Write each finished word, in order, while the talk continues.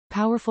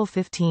Powerful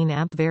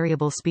 15-amp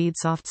variable speed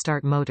soft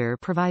start motor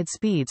provides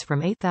speeds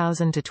from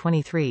 8,000 to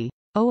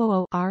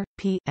 23,000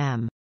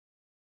 rpm.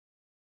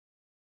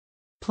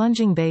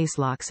 Plunging base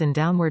locks in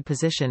downward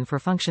position for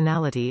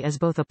functionality as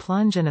both a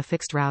plunge and a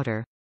fixed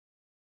router.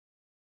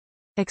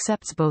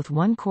 Accepts both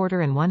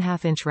 1/4 and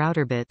 1/2 inch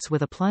router bits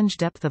with a plunge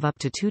depth of up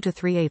to 2 to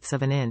 3/8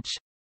 of an inch.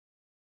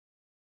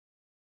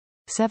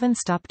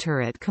 7-stop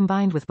turret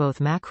combined with both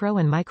macro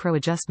and micro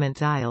adjustment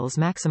dials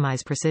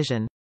maximize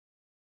precision.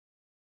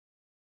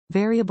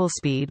 Variable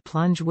speed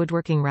plunge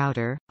woodworking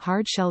router,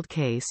 hard-shelled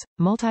case,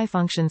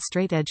 multi-function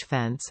straight-edge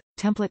fence,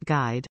 template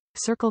guide,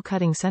 circle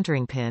cutting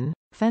centering pin,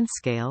 fence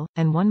scale,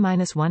 and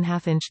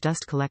 1-1/2 inch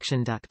dust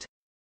collection duct.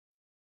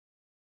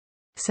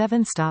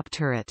 7-stop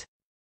turret.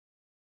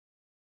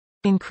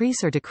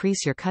 Increase or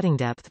decrease your cutting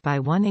depth by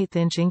 1/8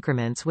 inch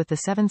increments with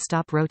the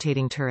 7-stop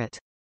rotating turret.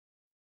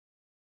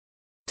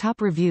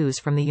 Top reviews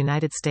from the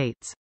United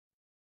States.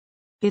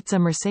 It's a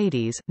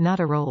Mercedes,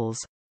 not a Rolls.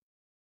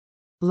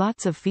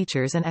 Lots of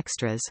features and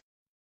extras.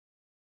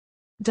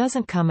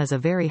 Doesn't come as a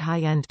very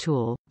high-end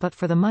tool, but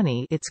for the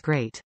money it's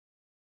great.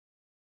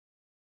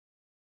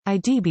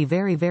 I'd be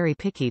very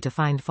picky to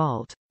find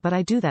fault, but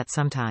I do that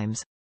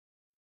sometimes.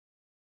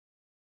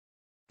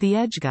 The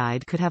edge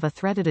guide could have a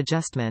threaded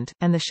adjustment,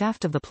 and the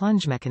shaft of the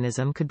plunge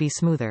mechanism could be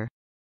smoother.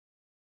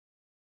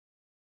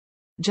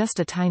 Just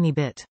a tiny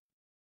bit.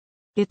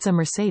 It's a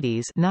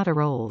Mercedes, not a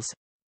Rolls.